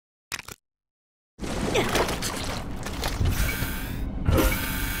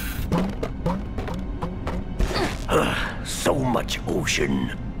much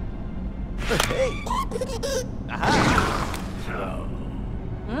ocean. Hey!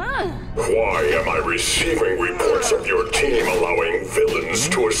 Why am I receiving reports of your team allowing villains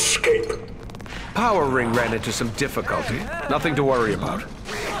to escape? Power Ring ran into some difficulty. Nothing to worry about.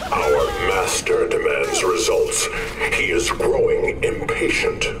 Our master demands results. He is growing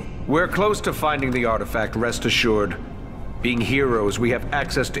impatient. We're close to finding the artifact, rest assured. Being heroes, we have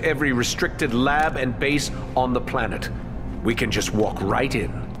access to every restricted lab and base on the planet. We can just walk right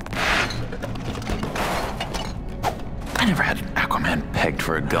in. I never had Aquaman pegged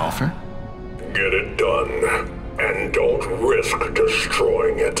for a golfer. Get it done, and don't risk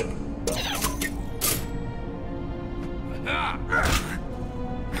destroying it.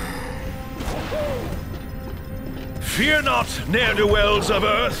 Fear not, ne'er-do-wells of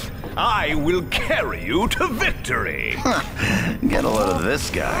Earth. I will carry you to victory. Get a load of this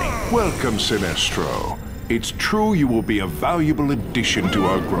guy. Welcome, Sinestro. It's true you will be a valuable addition to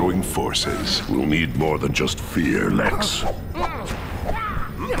our growing forces. We'll need more than just fear, Lex.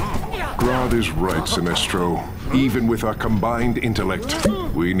 Grodd is right, Sinestro. Even with our combined intellect,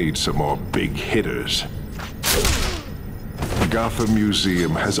 we need some more big hitters. Gotham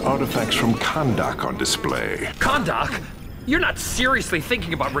Museum has artifacts from Kahndaq on display. Kahndaq? You're not seriously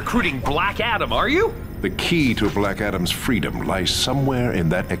thinking about recruiting Black Adam, are you? The key to Black Adam's freedom lies somewhere in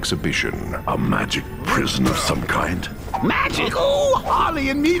that exhibition. A magic prison of some kind. Magic? Oh, Harley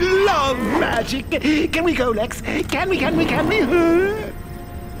and me love magic. Can we go, Lex? Can we?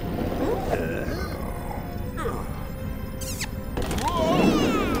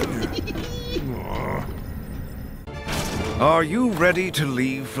 Are you ready to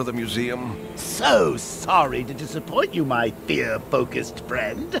leave for the museum? So sorry to disappoint you, my fear-focused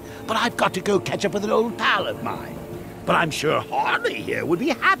friend, but I've got to go catch up with an old pal of mine. But I'm sure Harley here would be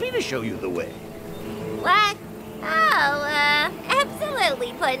happy to show you the way. What? Oh,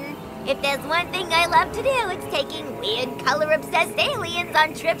 absolutely, Puddin'. If there's one thing I love to do, it's taking weird, color-obsessed aliens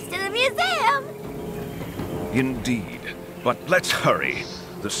on trips to the museum. Indeed. But let's hurry.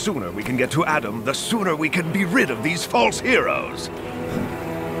 The sooner we can get to Adam, the sooner we can be rid of these false heroes.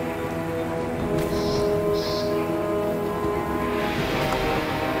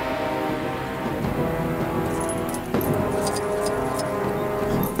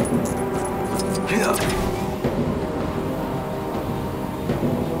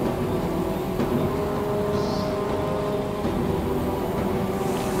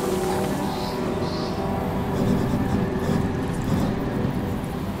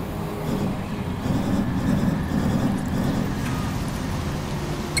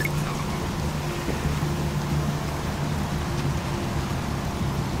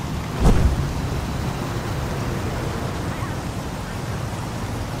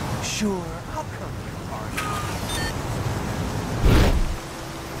 Sure, I'll come to your party.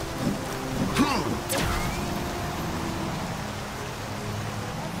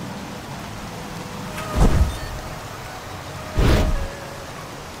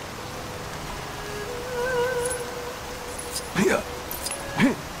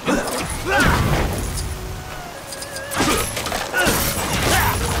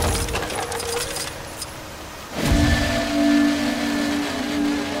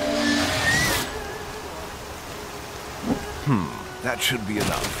 That should be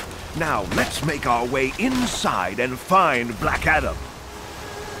enough. Now, let's make our way inside and find Black Adam.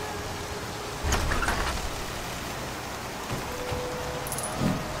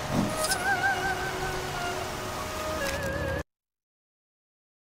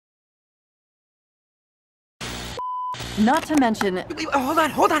 Not to mention...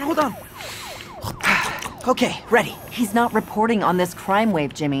 Hold on. Okay, ready. He's not reporting on this crime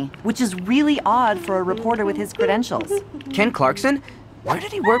wave, Jimmy, which is really odd for a reporter with his credentials. Ken Clarkson? Where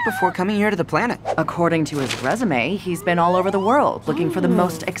did he work before coming here to the planet? According to his resume, he's been all over the world looking for the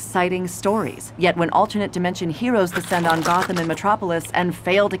most exciting stories. Yet when alternate dimension heroes descend on Gotham and Metropolis and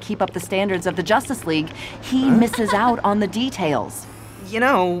fail to keep up the standards of the Justice League, he misses out on the details. You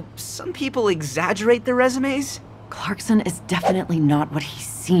know, some people exaggerate their resumes. Clarkson is definitely not what he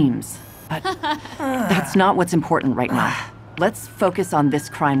seems. But that's not what's important right now. Let's focus on this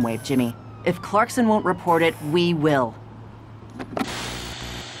crime wave, Jimmy. If Clarkson won't report it, we will.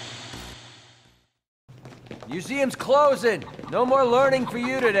 Museum's closing. No more learning for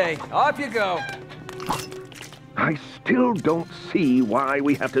you today. Off you go. I still don't see why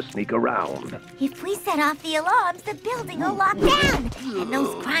we have to sneak around. If we set off the alarms, the building will lock down, and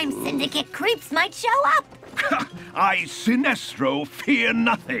those crime syndicate creeps might show up. I, Sinestro, fear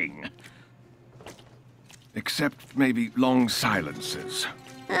nothing. Except maybe long silences.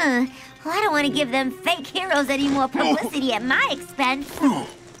 Well, I don't want to give them fake heroes any more publicity at my expense.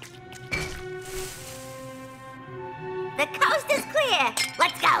 The coast is clear.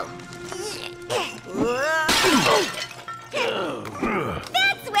 Let's go.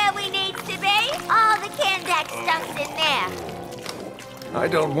 That's where we need to be. All the Kandak stuff's in there. I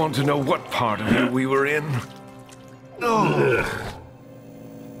don't want to know what part of you we were in.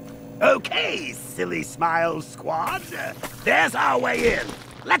 Okay, silly smile squad. There's our way in.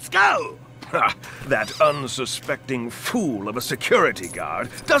 Let's go! Ha! That unsuspecting fool of a security guard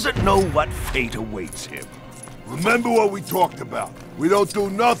doesn't know what fate awaits him. Remember what we talked about. We don't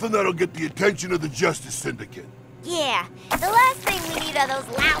do nothing that'll get the attention of the Justice Syndicate. Yeah, the last thing we need are those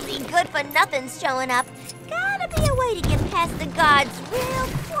lousy good-for-nothings showing up. Gotta be a way to get past the guards real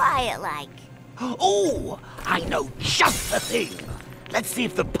quiet-like. Oh, I know just the thing. Let's see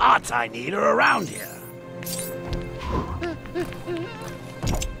if the parts I need are around here.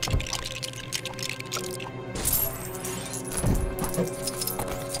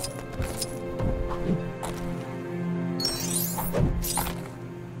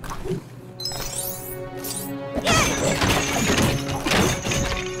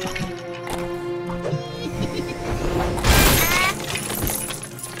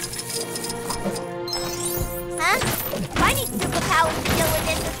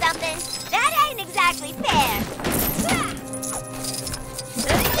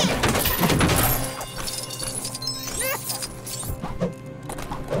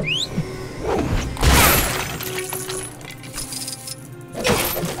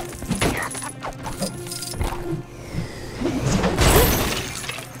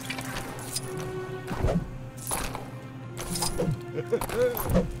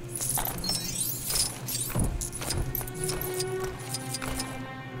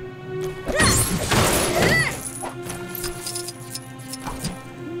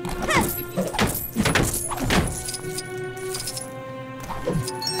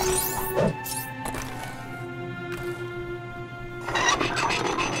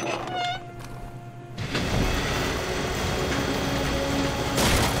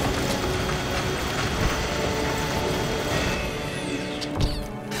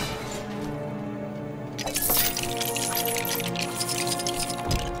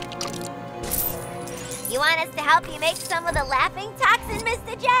 You want us to help you make some of the laughing toxin,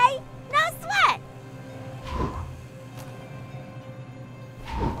 Mr. J? No sweat!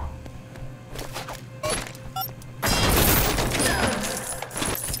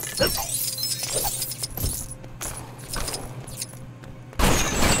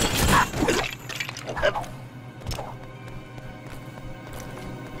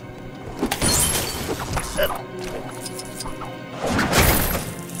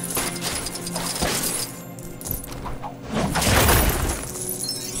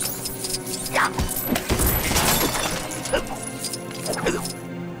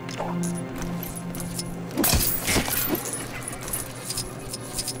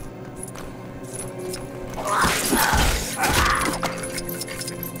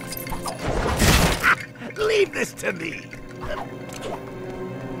 Leave this to me.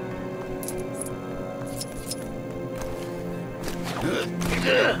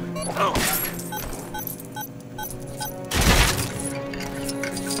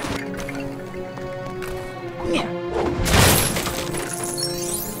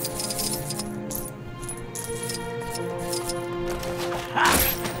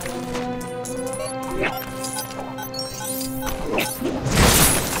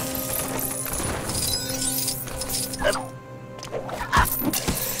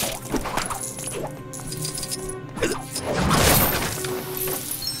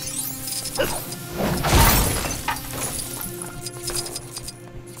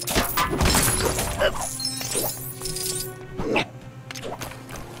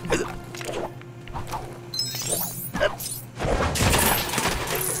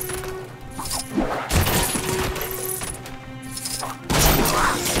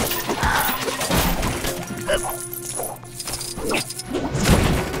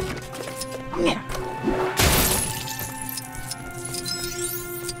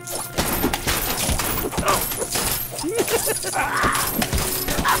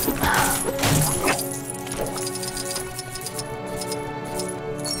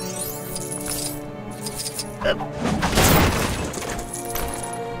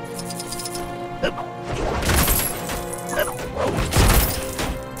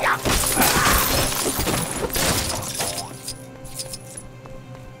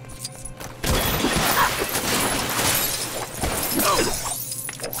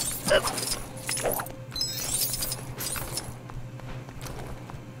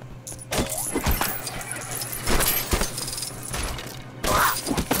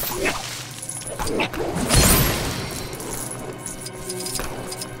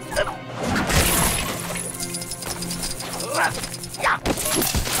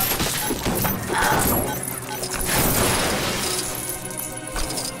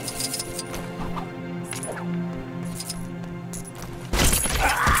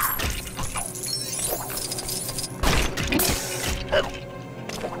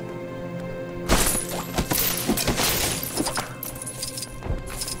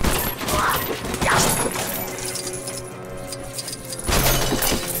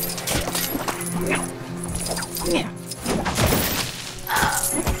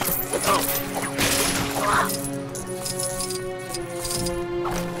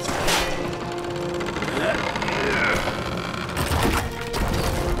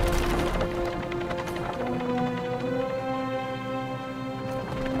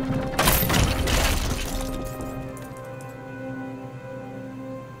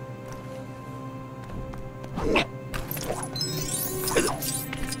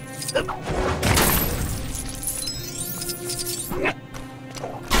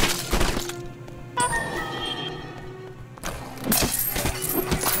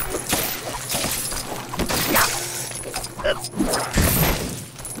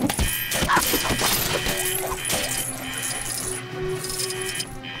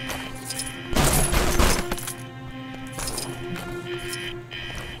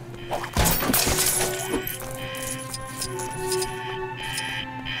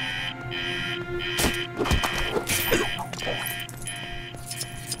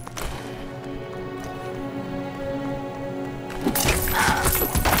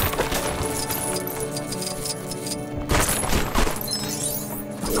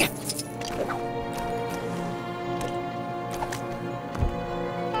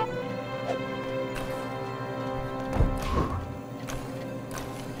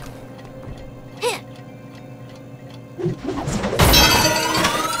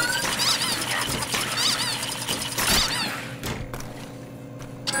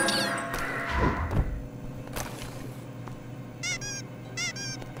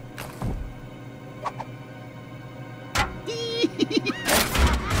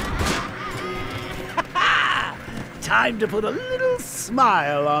 Time to put a little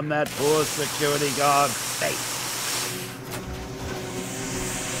smile on that poor security guard's face.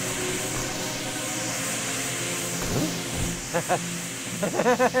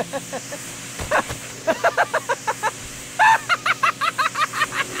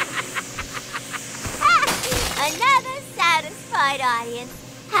 Another satisfied audience.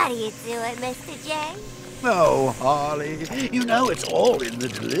 How do you do it, Mr. J? Oh, Harley, you know it's all in the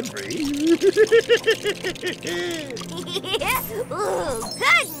delivery. Ooh,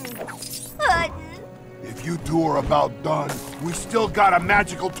 goodness. Puddin'. If you two are about done, we still got a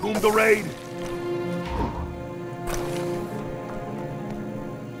magical tomb to raid.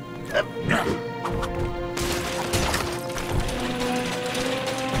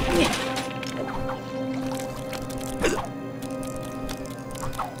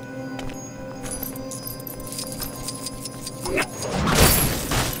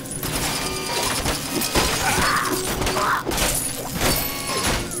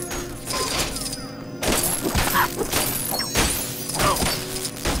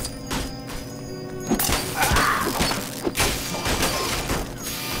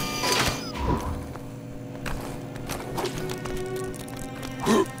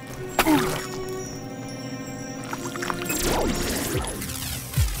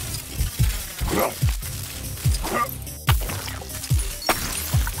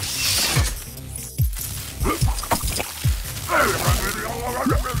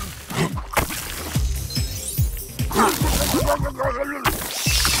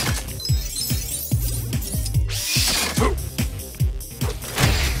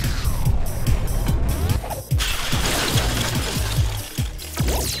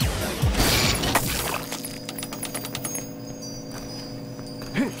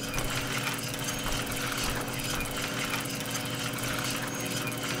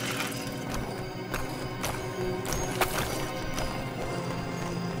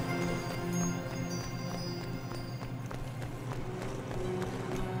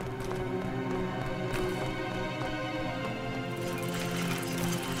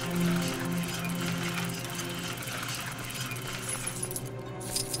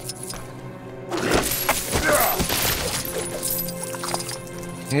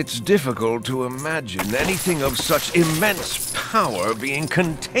 It's difficult to imagine anything of such immense power being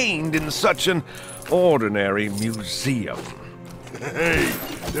contained in such an ordinary museum. Hey,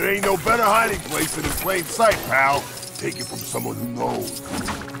 there ain't no better hiding place than in plain sight, pal. Take it from someone who knows.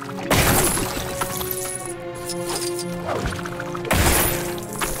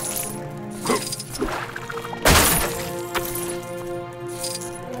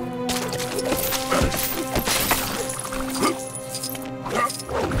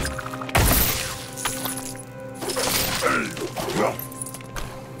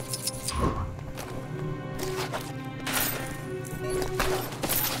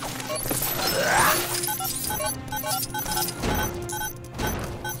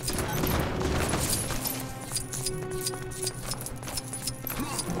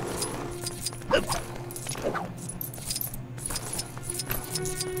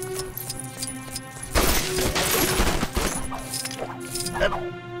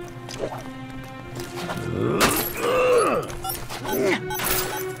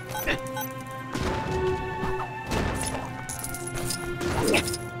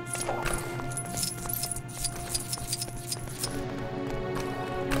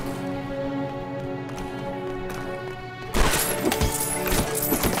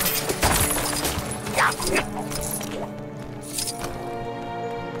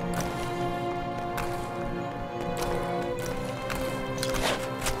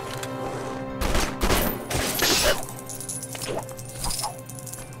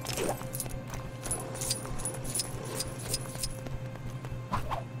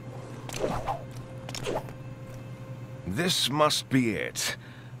 This must be it.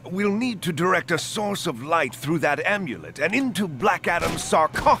 We'll need to direct a source of light through that amulet and into Black Adam's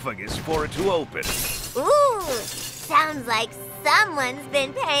sarcophagus for it to open. Ooh, sounds like someone's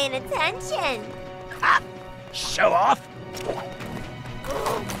been paying attention. Ha! Show off!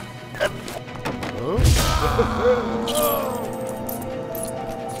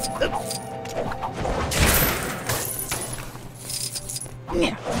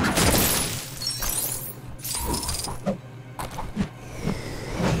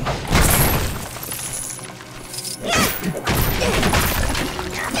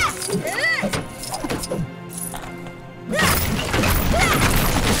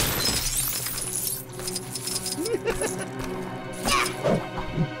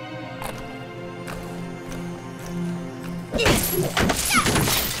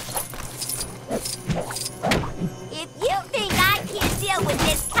 If you think I can't deal with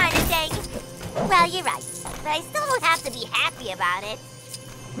this kind of thing, well, you're right. But I still don't have to be happy about it.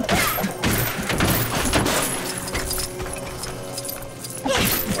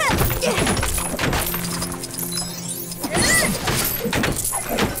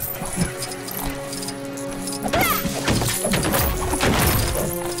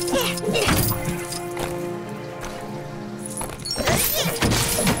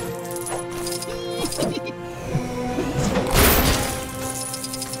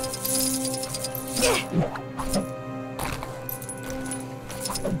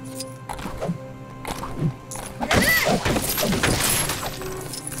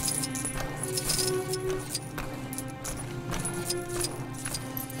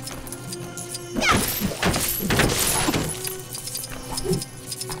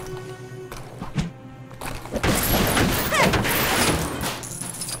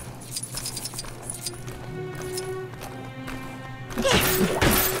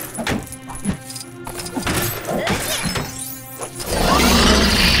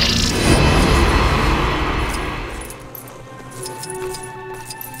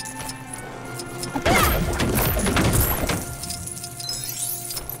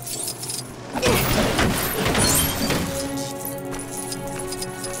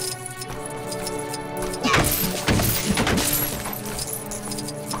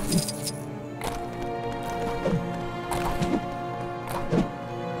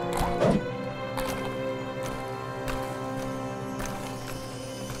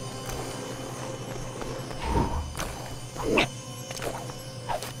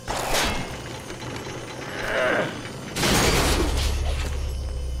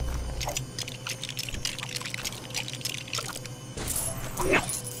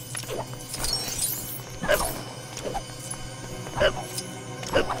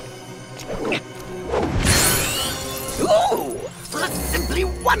 Ooh! A simply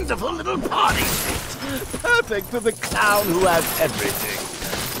wonderful little party seat. Perfect for the clown who has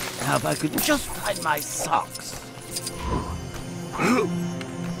everything. Now if I could just find my socks.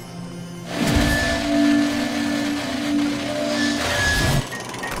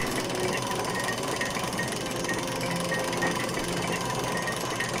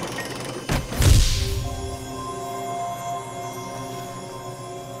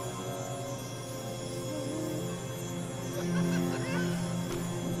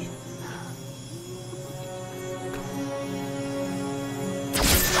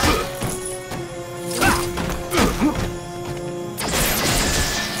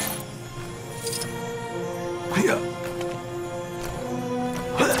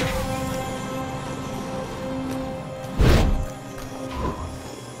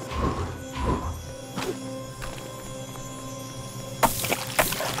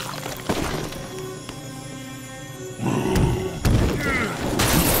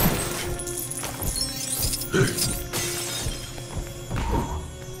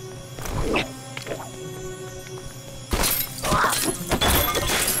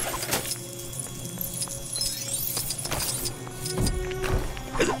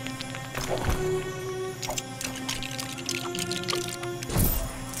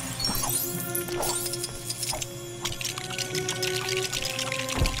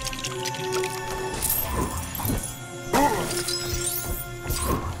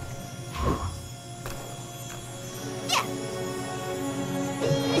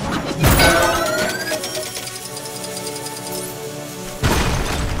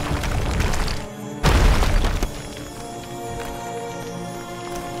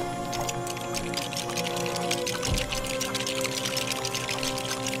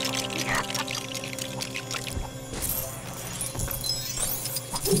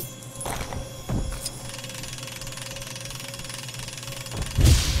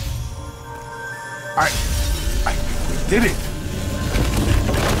 did it!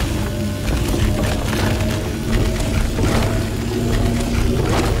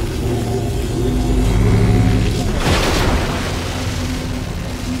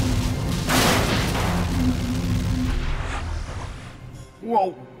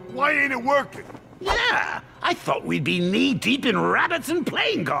 Whoa, why ain't it working? Yeah, I thought we'd be knee-deep in rabbits and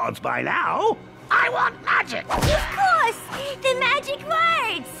playing cards by now. I want magic! Of course! The magic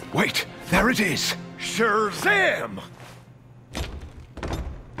words! Wait, there it is! Shazam!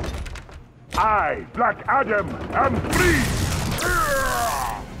 I, Black Adam, am free!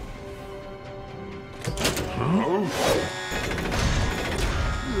 Huh?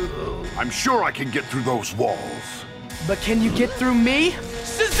 I'm sure I can get through those walls. But can you get through me?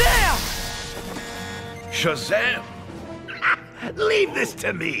 Shazam! Shazam! Leave this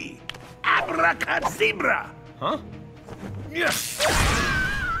to me. Abracadabra. Huh? Yes!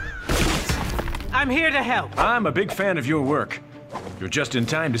 I'm here to help. I'm a big fan of your work. You're just in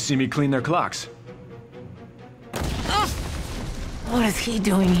time to see me clean their clocks. What is he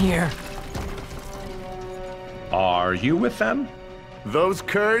doing here? Are you with them? Those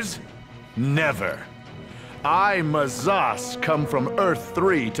curs? Never. I, Mazas, come from Earth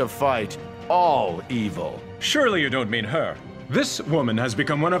 3 to fight all evil. Surely you don't mean her. This woman has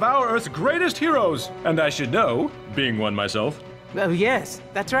become one of our Earth's greatest heroes, and I should know, being one myself. Oh, yes,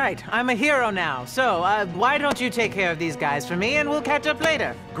 that's right. I'm a hero now. So, why don't you take care of these guys for me and we'll catch up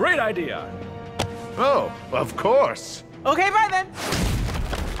later? Great idea. Oh, of course. Okay, bye then.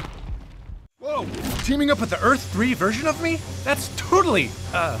 Whoa, teaming up with the Earth 3 version of me? That's totally,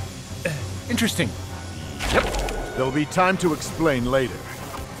 interesting. Yep. There'll be time to explain later.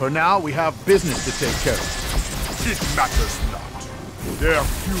 For now, we have business to take care of. It matters not. Their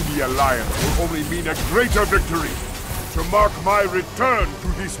puny alliance will only mean a greater victory to mark my return to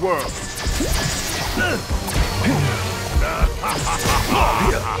this world.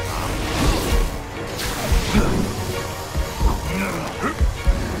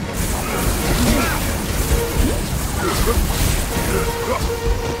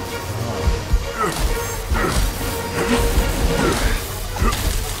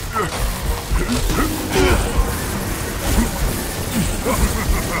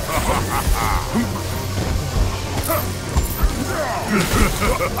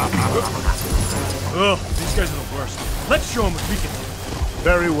 Ugh, these guys are the worst. Let's show them what we can do.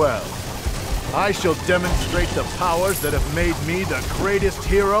 Very well. I shall demonstrate the powers that have made me the greatest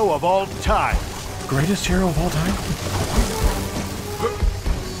hero of all time. Greatest hero of all time?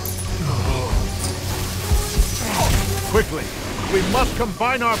 Quickly, we must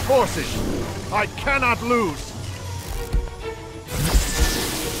combine our forces. I cannot lose.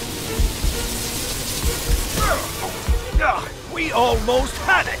 We almost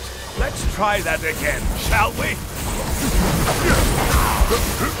had it! Let's try that again, shall we?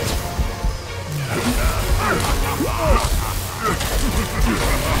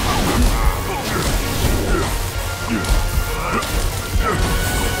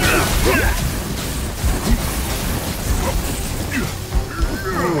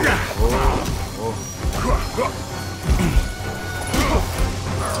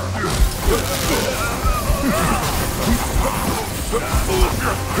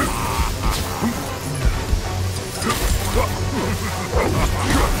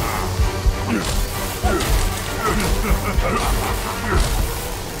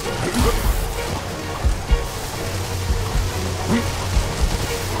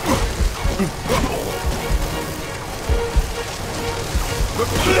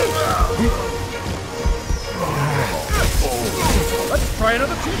 Let's try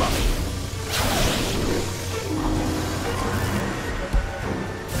another team-up.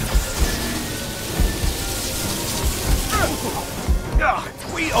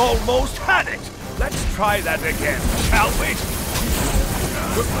 We almost had it! Let's try that again, shall we?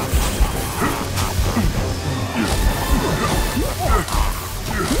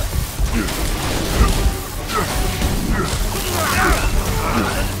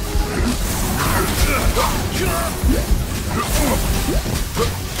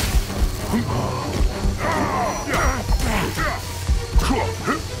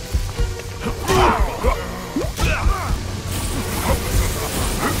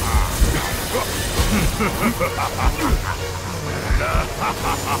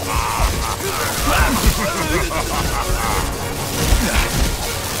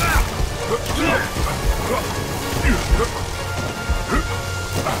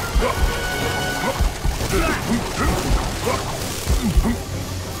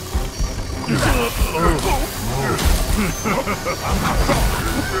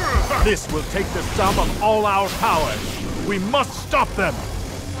 This will take the sum of all our powers. We must stop them!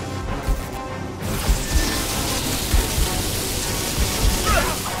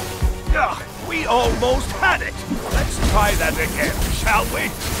 We almost had it! Let's try that again, shall we?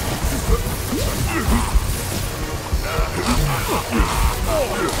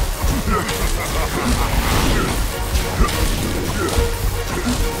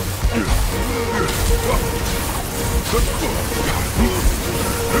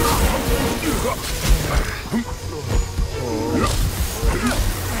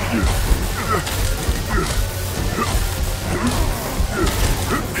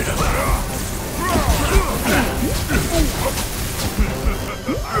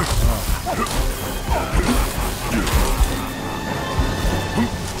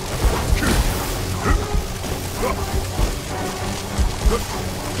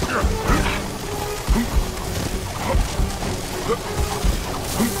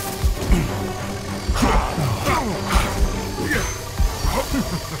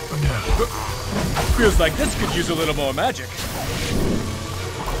 Feels like this could use a little more magic.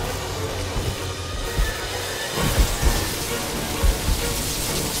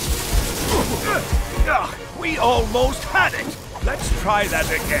 We almost had it! Let's try that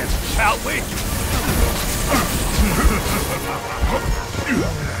again, shall we?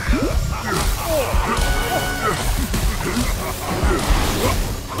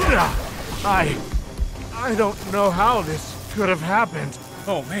 I don't know how this could have happened.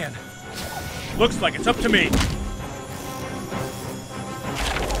 Oh man. Looks like it's up to me.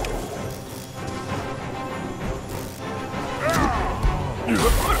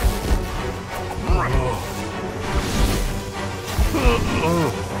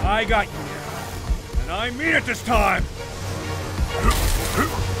 I got you, and I mean it this time!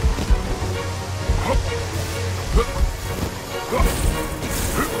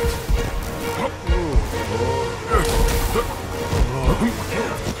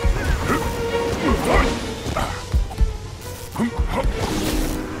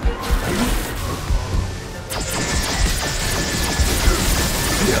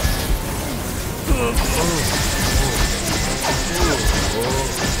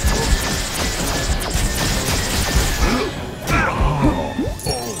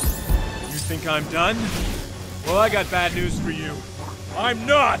 You think I'm done? Well, I got bad news for you. I'm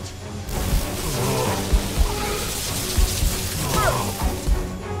not!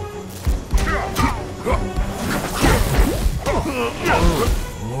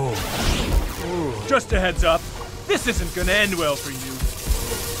 Just a heads up, this isn't gonna end well for you.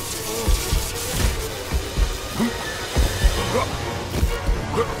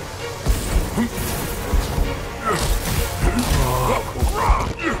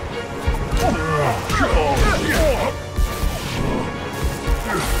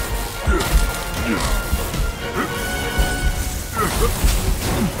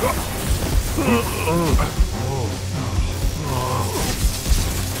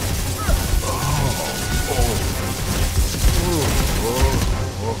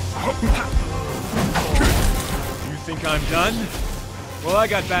 You think I'm done? Well, I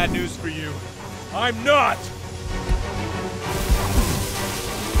got bad news for you. I'm not!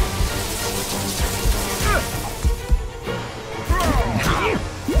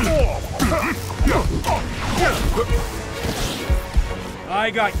 I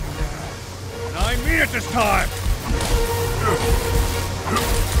got you, and I mean it this time!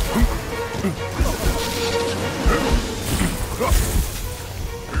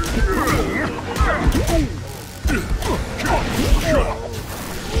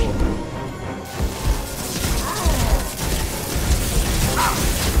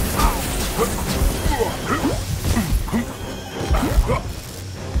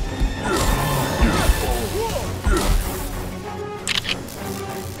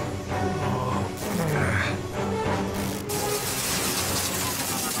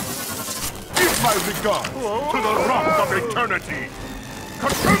 My regards to the Rock of Eternity!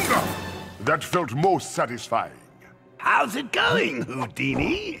 Cassandra! That felt most satisfying. How's it going,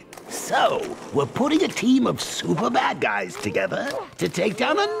 Houdini? So, we're putting a team of super bad guys together to take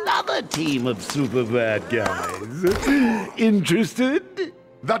down another team of super bad guys. Interested?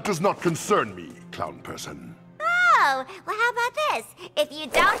 That does not concern me, clown person. Oh, well, how about this? If you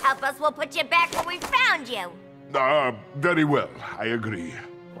don't help us, we'll put you back where we found you. Very well, I agree.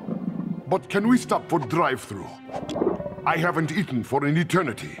 But can we stop for drive-through? I haven't eaten for an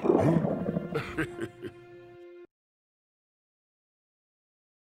eternity.